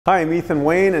Hi, I'm Ethan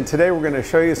Wayne, and today we're going to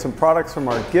show you some products from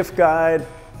our gift guide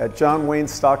at John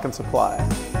Wayne's Stock and Supply.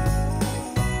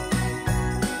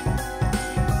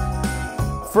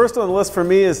 First on the list for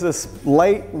me is this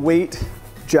lightweight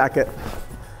jacket.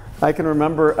 I can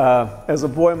remember as a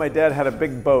boy my dad had a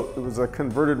big boat. It was a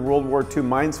converted World War II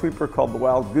minesweeper called the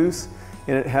Wild Goose,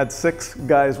 and it had 6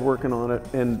 guys working on it,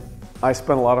 and I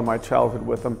spent a lot of my childhood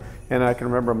with them. And I can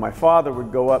remember my father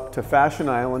would go up to Fashion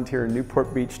Island here in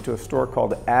Newport Beach to a store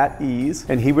called At Ease,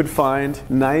 and he would find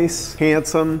nice,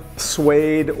 handsome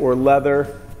suede or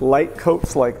leather light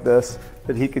coats like this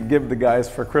that he could give the guys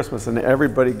for Christmas, and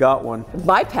everybody got one.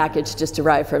 My package just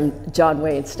arrived from John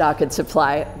Wayne Stock and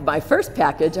Supply. My first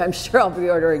package, I'm sure I'll be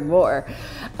ordering more.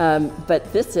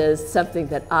 But this is something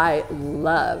that I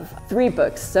love. 3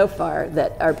 books so far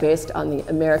that are based on the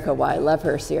America Why I Love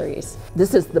Her series.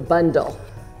 This is the bundle.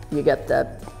 You get the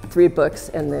 3 books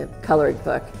and the coloring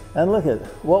book. And look at,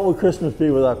 what would Christmas be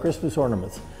without Christmas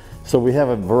ornaments? So we have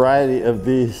a variety of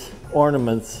these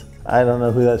ornaments. I don't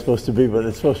know who that's supposed to be, but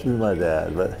it's supposed to be my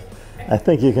dad. But I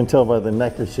think you can tell by the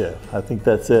neckerchief. I think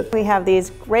that's it. We have these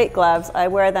great gloves. I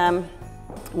wear them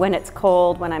when it's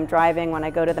cold, when I'm driving, when I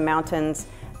go to the mountains.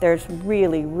 They're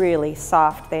really, really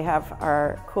soft. They have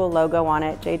our cool logo on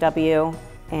it, JW.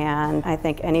 And I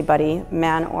think anybody,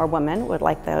 man or woman, would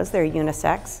like those. They're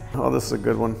unisex. Oh, this is a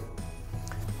good one.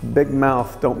 Big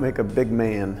mouth don't make a big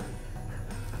man.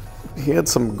 He had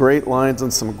some great lines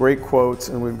and some great quotes,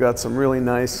 and we've got some really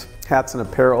nice hats and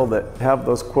apparel that have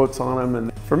those quotes on them.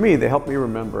 And for me, they help me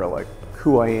remember like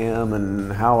who I am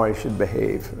and how I should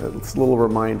behave. It's little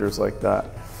reminders like that.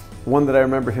 One that I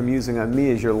remember him using on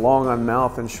me is "You're long on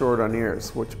mouth and short on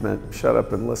ears," which meant shut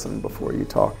up and listen before you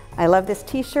talk. I love this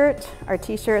t-shirt. Our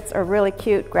t-shirts are really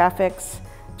cute graphics.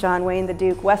 John Wayne the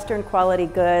Duke, Western quality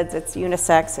goods. It's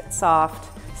unisex, it's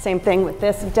soft. Same thing with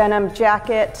this denim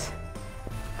jacket.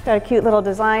 Got a cute little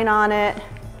design on it.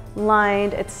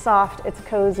 Lined, it's soft, it's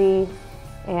cozy,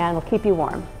 and will keep you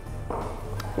warm.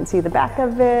 You can see the back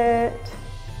of it.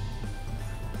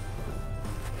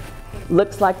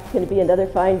 Looks like it's going to be another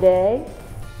fine day.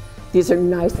 These are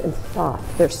nice and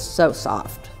soft. They're so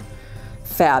soft.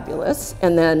 Fabulous.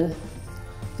 And then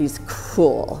these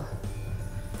cool,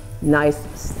 nice,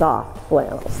 soft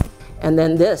flannels. And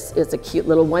then this is a cute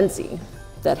little onesie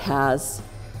that has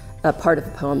a part of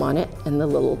the poem on it and the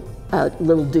little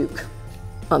Duke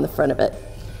on the front of it.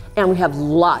 And we have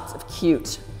lots of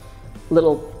cute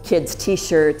little kids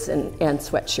t-shirts and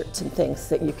sweatshirts and things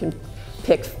that you can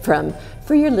pick from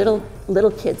for your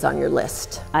little kids on your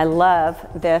list. I love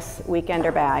this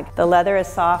weekender bag. The leather is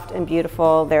soft and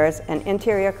beautiful. There's an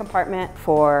interior compartment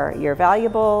for your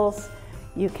valuables.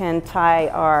 You can tie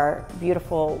our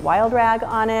beautiful wild rag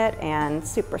on it, and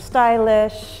super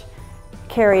stylish.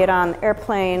 Carry it on the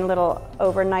airplane, little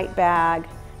overnight bag.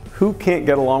 Who can't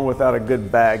get along without a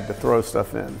good bag to throw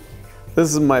stuff in?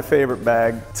 This is my favorite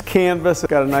bag. It's canvas, it's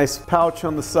got a nice pouch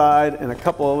on the side and a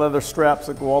couple of leather straps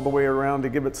that go all the way around to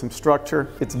give it some structure.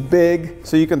 It's big,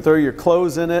 so you can throw your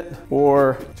clothes in it,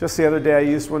 or just the other day I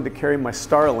used one to carry my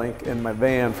Starlink in my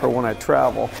van for when I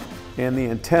travel. And the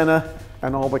antenna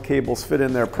and all the cables fit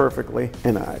in there perfectly,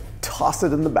 and I toss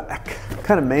it in the back.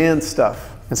 Kind of man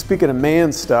stuff. And speaking of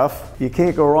man stuff, you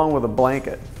can't go wrong with a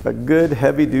blanket. A good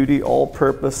heavy-duty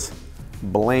all-purpose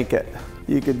blanket.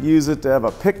 You could use it to have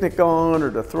a picnic on,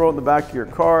 or to throw in the back of your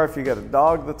car if you got a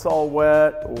dog that's all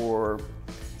wet, or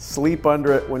sleep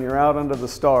under it when you're out under the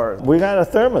stars. We got a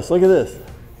thermos, look at this.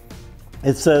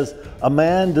 It says, "A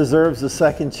man deserves a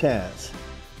second chance,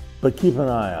 but keep an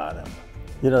eye on him."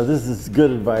 You know, this is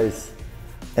good advice.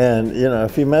 And you know,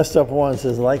 if he messed up once,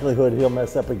 there's likelihood he'll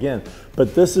mess up again.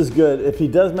 But this is good. If he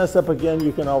does mess up again,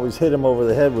 you can always hit him over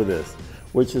the head with this,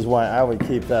 which is why I would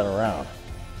keep that around.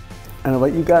 I don't know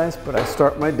about you guys, but I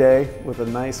start my day with a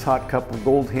nice hot cup of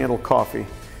gold handle coffee.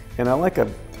 And I like a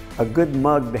good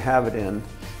mug to have it in.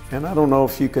 And I don't know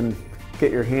if you can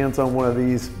get your hands on one of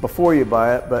these before you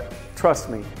buy it, but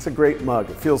trust me, it's a great mug.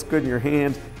 It feels good in your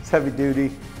hand, it's heavy duty,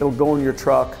 it'll go in your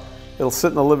truck, it'll sit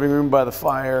in the living room by the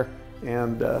fire,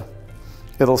 and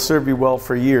it'll serve you well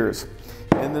for years.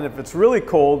 And then if it's really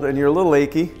cold and you're a little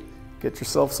achy, get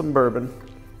yourself some bourbon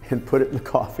and put it in the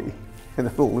coffee, and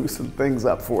it'll loosen things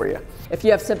up for you. If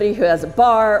you have somebody who has a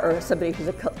bar or somebody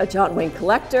who's a John Wayne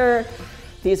collector,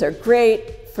 these are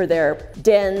great for their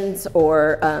dens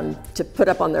or to put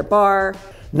up on their bar.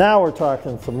 Now we're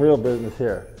talking some real business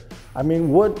here. I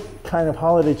mean, what kind of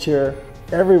holiday cheer?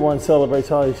 Everyone celebrates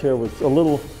holiday cheer with a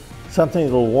little something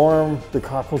that'll warm the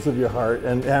cockles of your heart,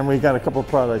 and we got a couple of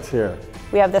products here.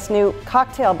 We have this new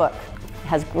cocktail book. It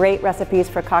has great recipes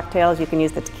for cocktails. You can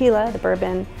use the tequila, the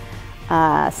bourbon,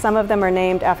 Some of them are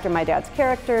named after my dad's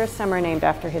characters, some are named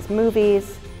after his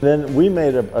movies. Then we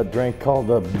made a drink called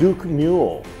the Duke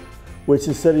Mule, which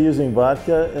instead of using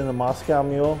vodka in the Moscow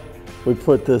Mule, we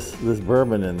put this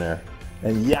bourbon in there.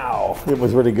 And yow, it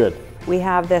was really good. We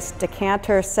have this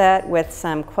decanter set with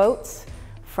some quotes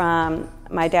from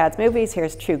my dad's movies.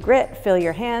 Here's True Grit, fill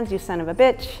your hands, you son of a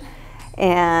bitch.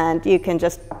 And you can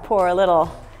just pour a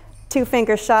little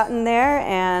 2-finger shot in there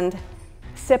and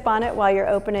sip on it while you're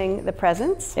opening the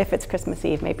presents. If it's Christmas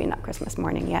Eve, maybe not Christmas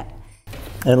morning yet.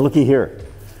 And looky here,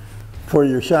 for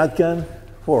your shotgun,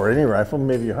 or any rifle,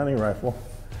 maybe your hunting rifle,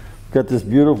 got this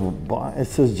beautiful, it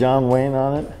says John Wayne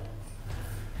on it.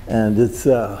 And it's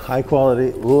high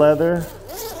quality leather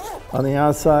on the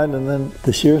outside, and then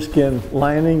the shearskin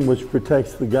lining, which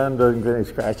protects the gun, doesn't get any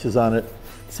scratches on it.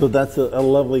 So that's a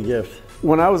lovely gift.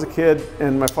 When I was a kid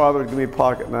and my father would give me a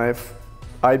pocket knife,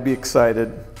 I'd be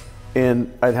excited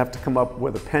and I'd have to come up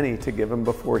with a penny to give him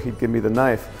before he'd give me the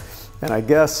knife. And I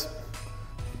guess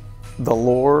the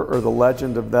lore or the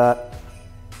legend of that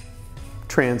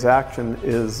transaction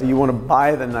is you want to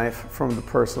buy the knife from the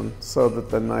person so that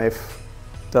the knife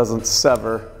doesn't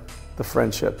sever the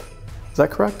friendship. Is that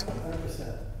correct?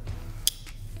 100%.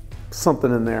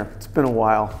 Something in there. It's been a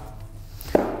while.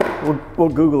 We'll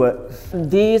Google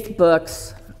it. These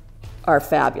books are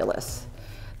fabulous.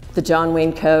 The John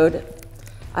Wayne Code.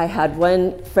 I had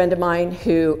one friend of mine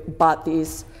who bought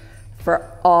these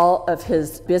for all of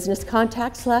his business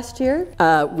contacts last year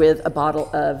with a bottle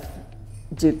of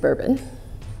Duke bourbon.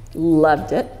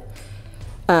 Loved it.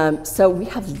 So we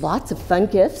have lots of fun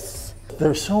gifts.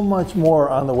 There's so much more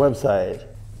on the website.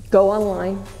 Go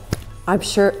online. I'm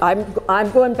sure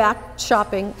I'm going back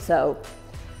shopping, so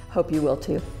hope you will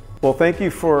too. Well, thank you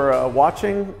for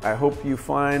watching. I hope you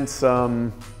find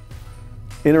some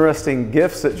interesting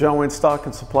gifts at John Wayne Stock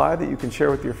and Supply that you can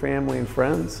share with your family and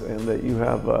friends, and that you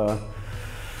have a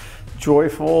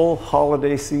joyful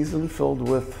holiday season filled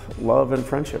with love and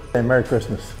friendship. And Merry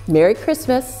Christmas. Merry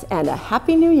Christmas and a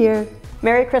Happy New Year.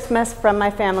 Merry Christmas from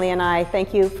my family and I.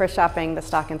 Thank you for shopping the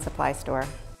Stock and Supply store.